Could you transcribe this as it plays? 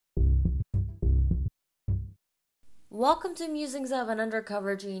Welcome to Musings of an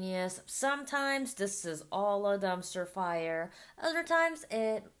Undercover Genius. Sometimes this is all a dumpster fire. Other times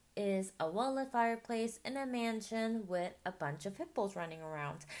it is a well-lit fireplace in a mansion with a bunch of hippos running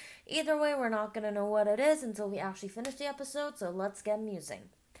around. Either way, we're not going to know what it is until we actually finish the episode, so let's get musing.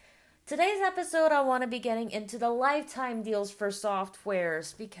 Today's episode, I want to be getting into the lifetime deals for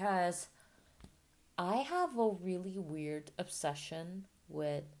softwares because I have a really weird obsession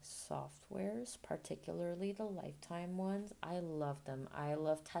with softwares, particularly the lifetime ones. I love them. I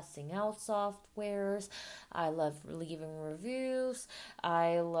love testing out softwares. I love leaving reviews.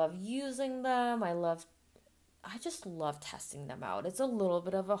 I love using them. I just love testing them out. It's a little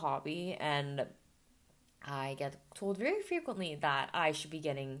bit of a hobby, and I get told very frequently that I should be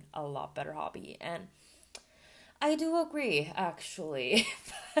getting a lot better hobby, and I do agree actually.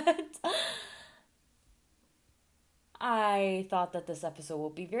 But I thought that this episode will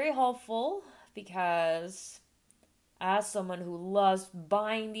be very helpful because, as someone who loves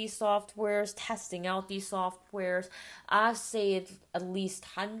buying these softwares, testing out these softwares, I've saved at least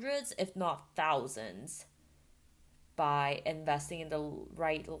hundreds, if not thousands, by investing in the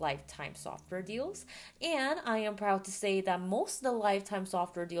right lifetime software deals. And I am proud to say that most of the lifetime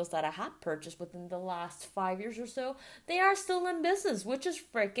software deals that I have purchased within the last 5 years or so, they are still in business, which is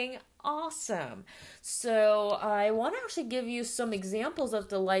freaking awesome. So I want to actually give you some examples of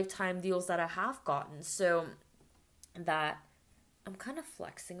the lifetime deals that I have gotten. So that I'm kind of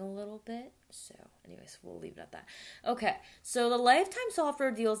flexing a little bit. So, anyways, we'll leave it at that. Okay, so the lifetime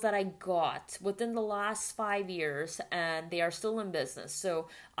software deals that I got within the last 5 years, and they are still in business. So,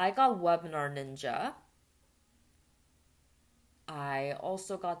 I got Webinar Ninja. I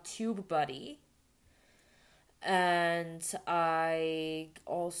also got TubeBuddy. And I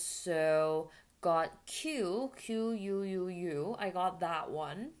also got Q-U-U-U. I got that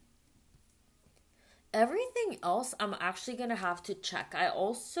one. Everything else, I'm actually gonna have to check. I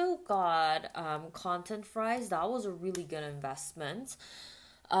also got Content Fries. That was a really good investment.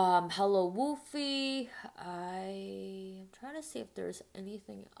 Hello Woofy. I'm trying to see if there's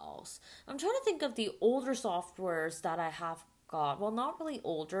anything else. I'm trying to think of the older softwares that I have got. Well, not really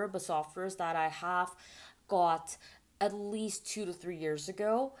older, but softwares that I have got at least 2 to 3 years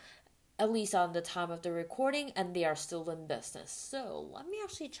ago, at least on the time of the recording, and they are still in business. So let me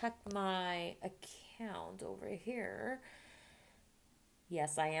actually check my account over here.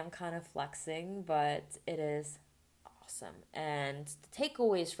 Yes, I am kind of flexing, but it is awesome. And the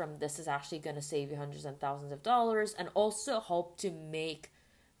takeaways from this is actually going to save you hundreds and thousands of dollars and also help to make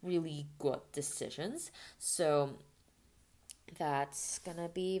really good decisions. So that's gonna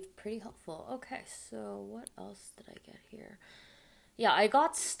be pretty helpful. Okay, so what else did I get here? Yeah, I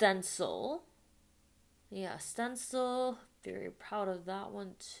got Stencil. Yeah, Stencil. Very proud of that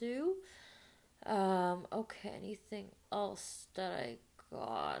one too. Okay, anything else that I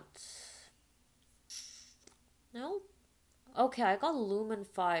got? No? Okay, I got Lumen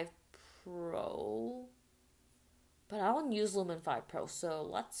 5 Pro. But I don't use Lumen 5 Pro, so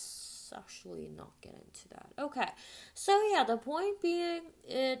let's actually not get into that. Okay, so yeah, the point being,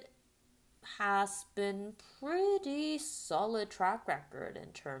 it has been pretty solid track record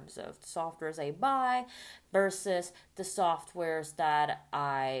in terms of the softwares I buy versus the softwares that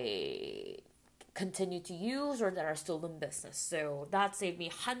I continue to use or that are still in business. So that saved me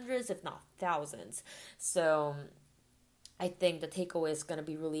hundreds, if not thousands. So I think the takeaway is going to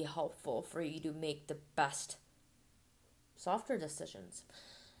be really helpful for you to make the best software decisions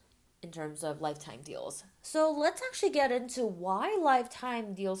in terms of lifetime deals. So let's actually get into why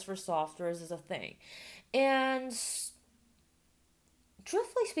lifetime deals for softwares is a thing. And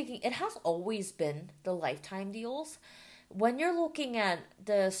truthfully speaking, it has always been the lifetime deals. When you're looking at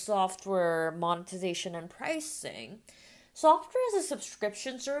the software monetization and pricing, software as a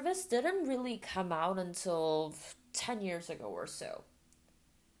subscription service didn't really come out until 10 years ago or so.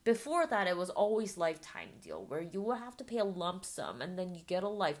 Before that, it was always lifetime deal where you would have to pay a lump sum and then you get a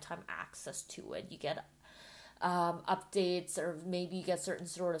lifetime access to it. You get updates, or maybe you get certain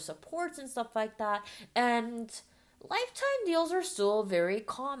sort of supports and stuff like that. And lifetime deals are still very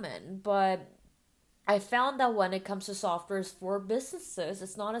common, but I found that when it comes to softwares for businesses,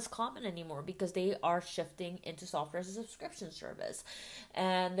 it's not as common anymore because they are shifting into software as a subscription service.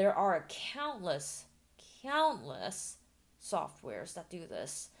 And there are countless softwares that do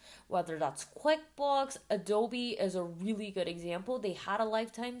this, whether that's QuickBooks. Adobe is a really good example. They had a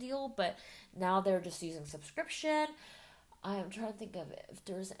lifetime deal, but now they're just using subscription. I'm trying to think of if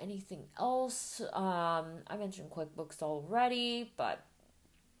there's anything else. I mentioned QuickBooks already, but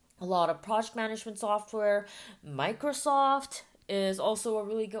a lot of project management software. Microsoft is also a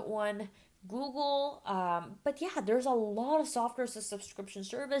really good one. Google. But yeah, there's a lot of software as a subscription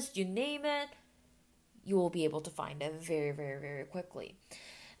service. You name it, you will be able to find it very, very, very quickly.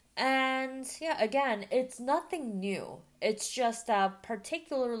 And yeah, again, it's nothing new. It's just that,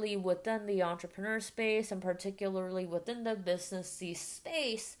 particularly within the entrepreneur space and particularly within the businessy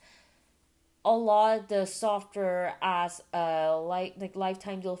space, a lot of the software as a like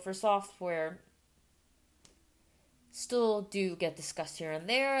lifetime deal for software still do get discussed here and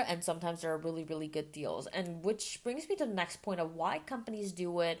there, and sometimes there are really, really good deals. And which brings me to the next point of why companies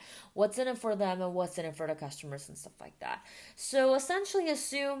do it, what's in it for them, and what's in it for the customers and stuff like that. So essentially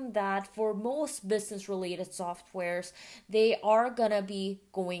assume that for most business related softwares, they are gonna be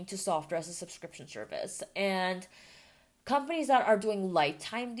going to software as a subscription service. And companies that are doing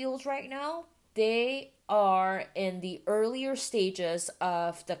lifetime deals right now, they are in the earlier stages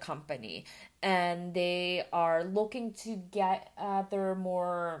of the company, and they are looking to gather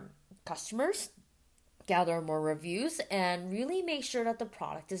more customers, gather more reviews, and really make sure that the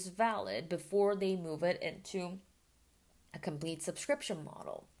product is valid before they move it into a complete subscription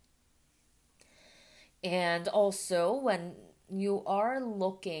model. And also, when you are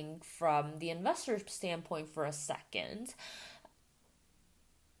looking from the investor standpoint for a second,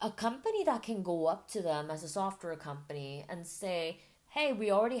 a company that can go up to them as a software company and say, hey,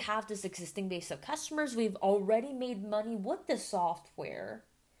 we already have this existing base of customers, we've already made money with this software,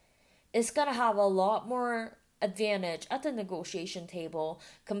 is going to have a lot more advantage at the negotiation table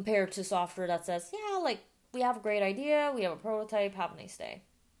compared to software that says, yeah, like, we have a great idea, we have a prototype, have a nice day.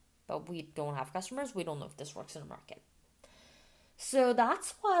 But we don't have customers, we don't know if this works in the market. So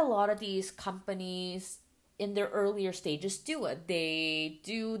that's why a lot of these companies in their earlier stages do it. They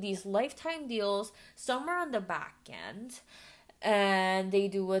do these lifetime deals somewhere on the back end, and they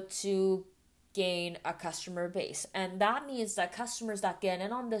do it to gain a customer base. And that means that customers that get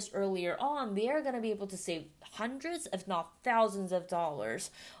in on this earlier on, they are going to be able to save hundreds, if not thousands of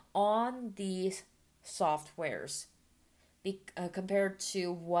dollars on these softwares. Compared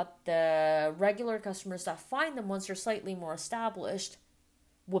to what the regular customers that find them once they're slightly more established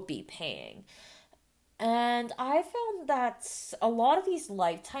would be paying. And I found that a lot of these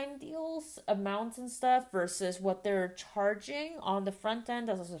lifetime deals, amounts and stuff, versus what they're charging on the front end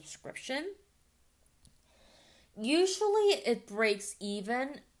as a subscription, usually it breaks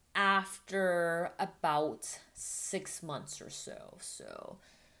even after about 6 months or so. So,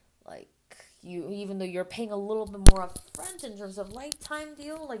 like, even though you're paying a little bit more up front in terms of lifetime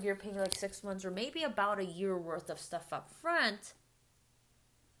deal, like you're paying like 6 months or maybe about a year worth of stuff up front,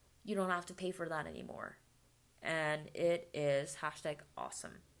 you don't have to pay for that anymore. And it is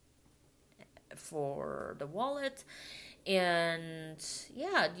 #awesome for the wallet. And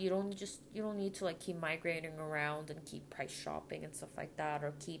yeah, you don't need to like keep migrating around and keep price shopping and stuff like that,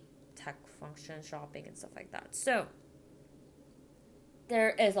 or keep tech function shopping and stuff like that. So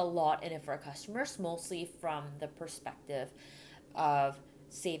there is a lot in it for customers, mostly from the perspective of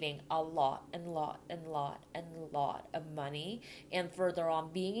saving a lot of money, and further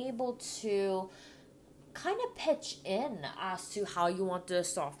on being able to kind of pitch in as to how you want the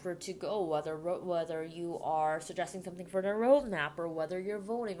software to go, whether you are suggesting something for the roadmap, or whether you're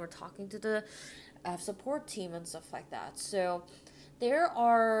voting or talking to the support team and stuff like that. So there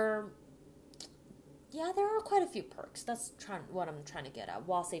are quite a few perks. That's what I'm trying to get at,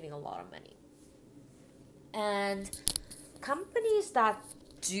 while saving a lot of money. And companies that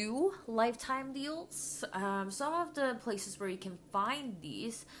do lifetime deals, some of the places where you can find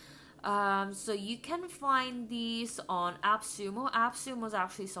these, so you can find these on AppSumo. AppSumo is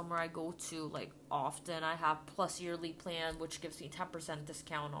actually somewhere I go to like often. I have Plus Yearly Plan, which gives me 10%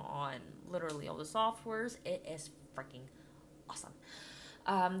 discount on literally all the softwares. It is freaking awesome.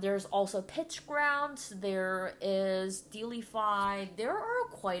 There's also PitchGround, there is Dealify, there are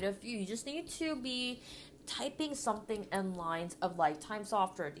quite a few. You just need to be typing something in lines of lifetime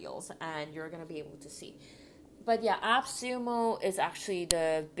software deals, and you're going to be able to see. But yeah, AppSumo is actually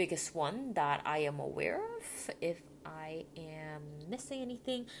the biggest one that I am aware of. If I am missing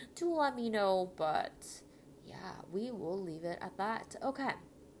anything, do let me know, but yeah, we will leave it at that. Okay.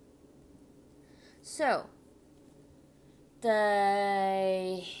 So,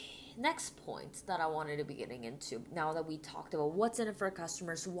 the next point that I wanted to be getting into, now that we talked about what's in it for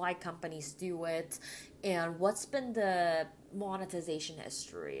customers, why companies do it, and what's been the monetization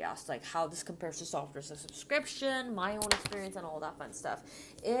history, as like how this compares to software as a subscription, my own experience, and all that fun stuff.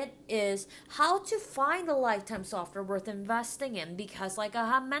 It is how to find a lifetime software worth investing in, because like I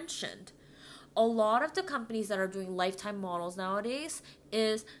have mentioned, a lot of the companies that are doing lifetime models nowadays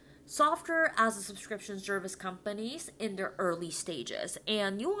is software as a subscription service companies in their early stages,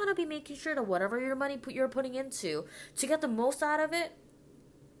 and you want to be making sure that whatever your money you're putting into to get the most out of it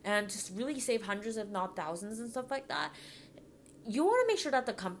and just really save hundreds if not thousands and stuff like that. You want to make sure that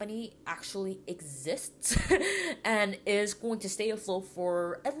the company actually exists and is going to stay afloat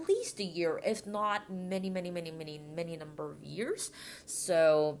for at least a year, if not many number of years.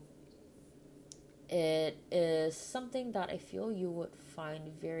 So it is something that I feel you would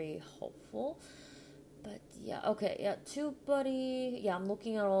find very helpful. But yeah, okay, yeah, TubeBuddy. Yeah, I'm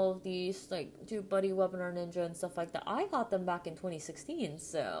looking at all of these, like TubeBuddy, Webinar Ninja, and stuff like that. I got them back in 2016,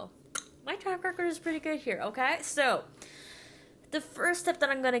 so my track record is pretty good here, okay? So the first tip that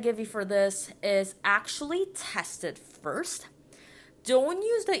I'm going to give you for this is actually test it first. Don't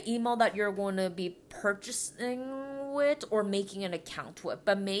use the email that you're going to be purchasing with or making an account with,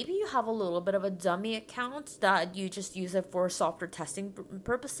 but maybe you have a little bit of a dummy account that you just use it for software testing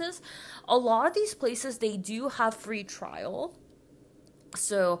purposes. A lot of these places, they do have free trial.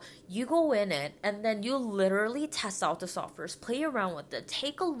 So you go in it and then you literally test out the softwares, play around with it,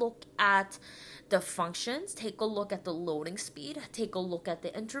 take a look at the functions, take a look at the loading speed, take a look at the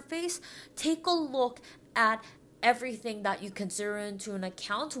interface, take a look at everything that you consider into an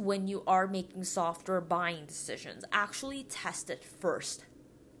account when you are making software buying decisions. Actually test it first.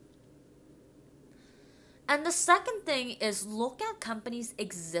 And the second thing is look at companies'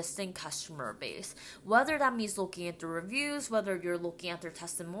 existing customer base. Whether that means looking at the reviews, whether you're looking at their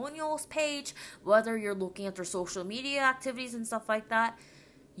testimonials page, whether you're looking at their social media activities and stuff like that.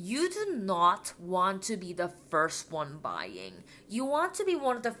 You do not want to be the first one buying. You want to be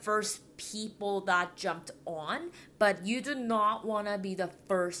one of the first people that jumped on, but you do not want to be the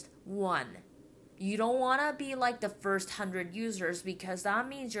first one. You don't want to be like the first 100 users, because that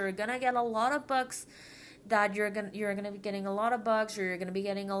means you're going to get a lot of bugs, that you're gonna be getting a lot of bugs, or you're gonna be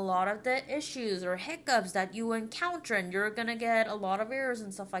getting a lot of the issues or hiccups that you encounter, and you're gonna get a lot of errors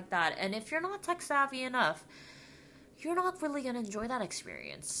and stuff like that. And if you're not tech savvy enough, you're not really gonna enjoy that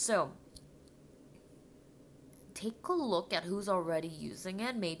experience. So take a look at who's already using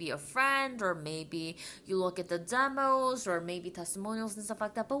it, maybe a friend, or maybe you look at the demos, or maybe testimonials and stuff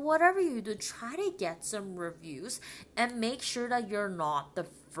like that. But whatever you do, try to get some reviews and make sure that you're not the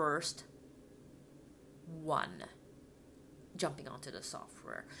first one jumping onto the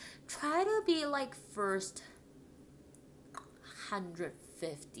software. Try to be like first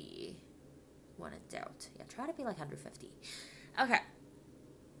 150 when in doubt. Yeah, try to be like 150. Okay.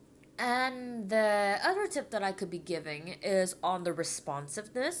 And the other tip that I could be giving is on the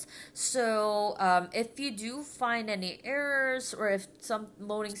responsiveness. So if you do find any errors, or if some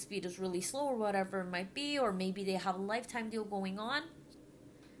loading speed is really slow or whatever it might be, or maybe they have a lifetime deal going on,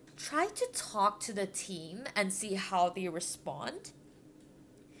 try to talk to the team and see how they respond.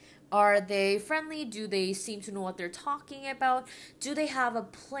 Are they friendly? Do they seem to know what they're talking about? Do they have a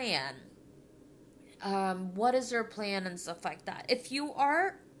plan? What is their plan and stuff like that? If you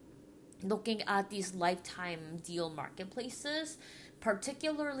are looking at these lifetime deal marketplaces,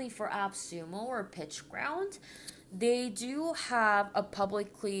 particularly for AppSumo or PitchGround, they do have a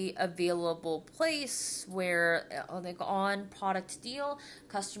publicly available place where, like on product deal,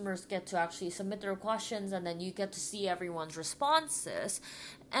 customers get to actually submit their questions, and then you get to see everyone's responses.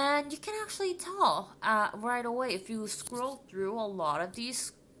 And you can actually tell right away, if you scroll through a lot of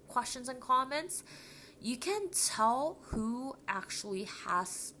these questions and comments, you can tell who actually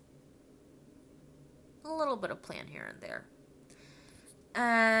has a little bit of plan here and there.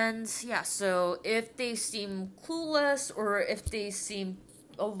 And yeah, so if they seem clueless, or if they seem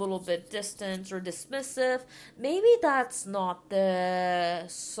a little bit distant or dismissive, maybe that's not the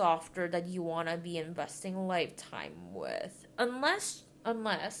software that you want to be investing lifetime with. Unless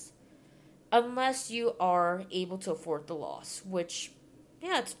you are able to afford the loss, which,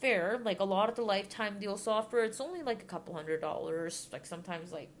 yeah, it's fair. Like a lot of the lifetime deal software, it's only like a couple $100, like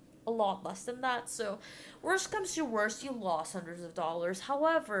sometimes like a lot less than that. So worst comes to worst, you lost hundreds of dollars.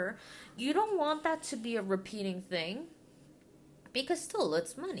 However, you don't want that to be a repeating thing, because still,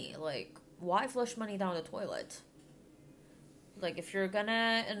 it's money. Like, why flush money down the toilet? Like, if you're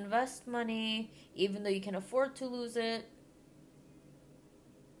gonna invest money, even though you can afford to lose it,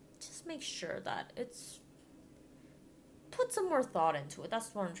 just make sure that it's, put some more thought into it. That's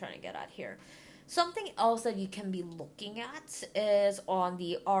what I'm trying to get at here. Something else that you can be looking at is on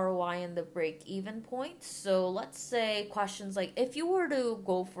the ROI and the break-even point. So let's say questions like, if you were to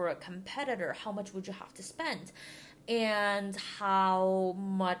go for a competitor, how much would you have to spend? And how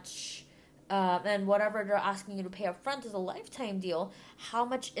much, and whatever they're asking you to pay up front is a lifetime deal, how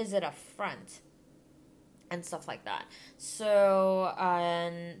much is it up front? and stuff like that. So,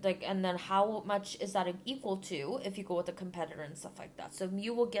 and then how much is that equal to if you go with a competitor and stuff like that. So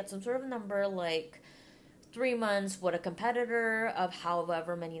you will get some sort of number like 3 months with a competitor of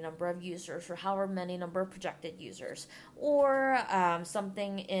however many number of users or however many number of projected users, or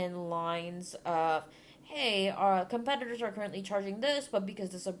something in lines of, hey, our competitors are currently charging this, but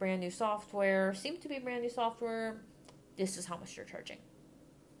because this is a brand new software, seems to be brand new software, this is how much they're charging.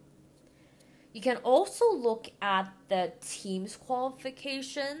 You can also look at the team's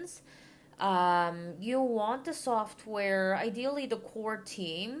qualifications. You want the software, ideally the core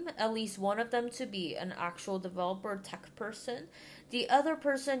team, at least one of them to be an actual developer, tech person. The other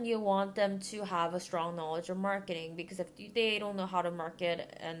person, you want them to have a strong knowledge of marketing, because if they don't know how to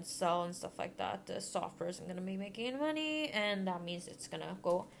market and sell and stuff like that, the software isn't going to be making any money, and that means it's going to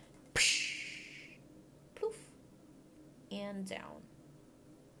go poof and down.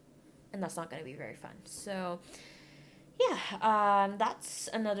 And that's not going to be very fun. So yeah, that's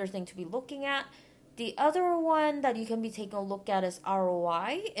another thing to be looking at. The other one that you can be taking a look at is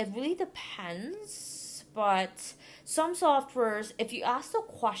ROI. It really depends, but some softwares, if you ask the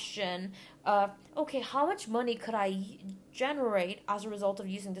question of, okay, how much money could I generate as a result of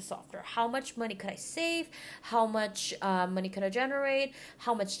using the software? How much money could I save? How much money could I generate?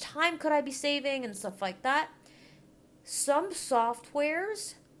 How much time could I be saving? And stuff like that. Some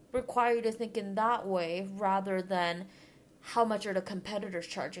softwares require you to think in that way rather than how much are the competitors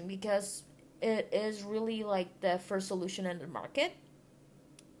charging, because it is really like the first solution in the market.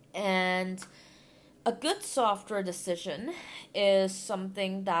 And a good software decision is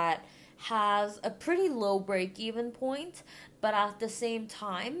something that has a pretty low break-even point, but at the same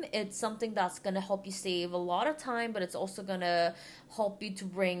time, it's something that's going to help you save a lot of time, but it's also going to help you to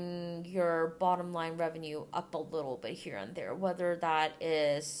bring your bottom line revenue up a little bit here and there, whether that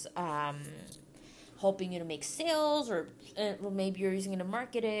is helping you to make sales, or maybe you're using it in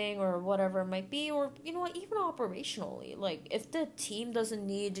marketing or whatever it might be, or you know what, even operationally, like if the team doesn't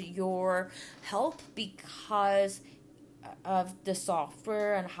need your help because of the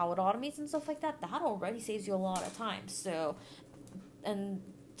software and how it automates and stuff like that, that already saves you a lot of time. So, and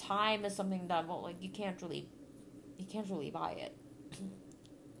time is something that, well, like you can't really buy it.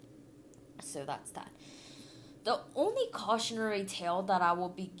 So that's that. The only cautionary tale that I will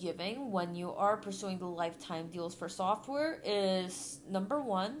be giving when you are pursuing the lifetime deals for software is, number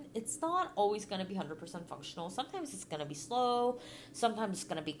one, it's not always going to be 100% functional. Sometimes it's going to be slow. Sometimes it's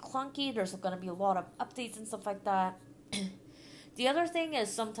going to be clunky. There's going to be a lot of updates and stuff like that. The other thing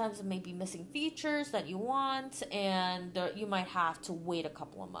is sometimes it may be missing features that you want, and you might have to wait a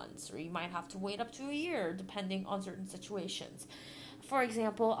couple of months, or you might have to wait up to a year, depending on certain situations. For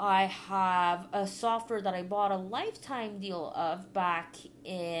example, I have a software that I bought a lifetime deal of back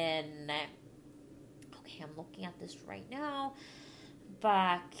in, okay, I'm looking at this right now,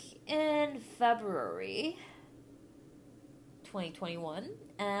 back in February 2021,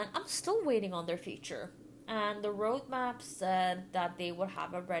 and I'm still waiting on their feature. And the roadmap said that they would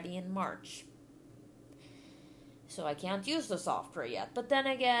have it ready in March. So I can't use the software yet. But then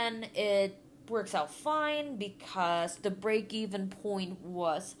again, it works out fine because the break-even point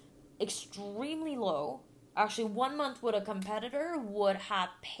was extremely low. Actually, 1 month with a competitor would have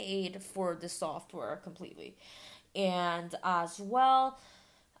paid for the software completely. And as well,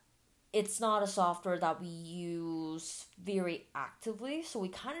 it's not a software that we use very actively, so we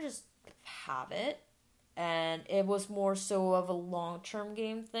kind of just have it. And it was more so of a long-term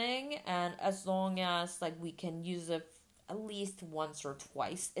game thing, and as long as like we can use it at least once or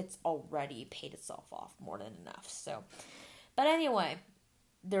twice, it's already paid itself off more than enough. So, but anyway,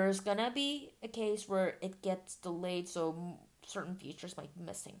 there's gonna be a case where it gets delayed, so certain features might be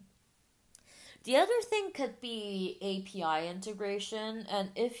missing. The other thing could be API integration, and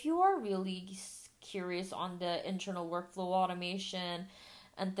if you are really curious on the internal workflow automation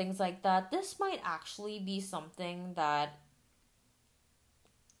and things like that, this might actually be something that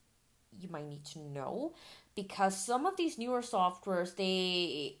you might need to know, because some of these newer softwares,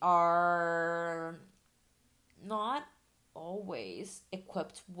 they are not always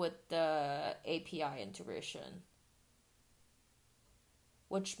equipped with the API integration,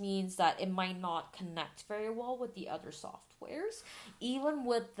 which means that it might not connect very well with the other softwares. Even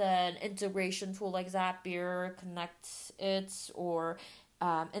with an integration tool like Zapier, Connect-it, or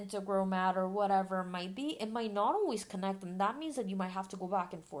Integromat or whatever it might be, it might not always connect, and that means that you might have to go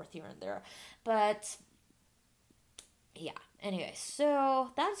back and forth here and there. But yeah, anyway, so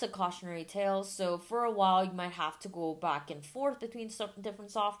that's a cautionary tale. So for a while you might have to go back and forth between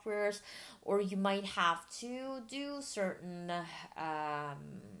different softwares, or you might have to do certain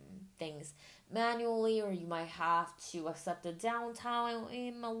things manually, or you might have to accept the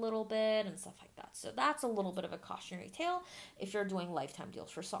downtime a little bit and stuff like that. So that's a little bit of a cautionary tale if you're doing lifetime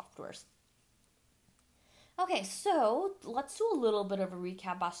deals for softwares. Okay, so let's do a little bit of a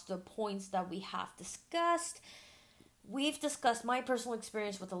recap as to the points that we have discussed. We've discussed my personal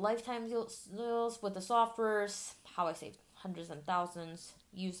experience with the lifetime deals with the softwares, how I saved hundreds and thousands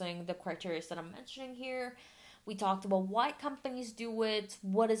using the criteria that I'm mentioning here. We talked about why companies do it,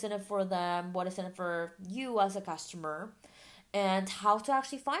 what is in it for them, what is in it for you as a customer, and how to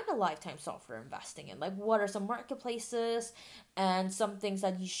actually find a lifetime software investing in. Like, what are some marketplaces and some things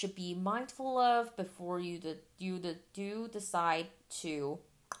that you should be mindful of before you do decide to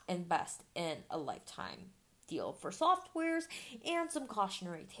invest in a lifetime deal for softwares, and some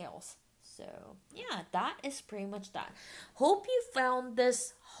cautionary tales. So yeah, that is pretty much that. Hope you found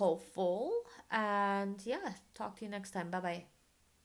this helpful, and yeah, talk to you next time. Bye bye.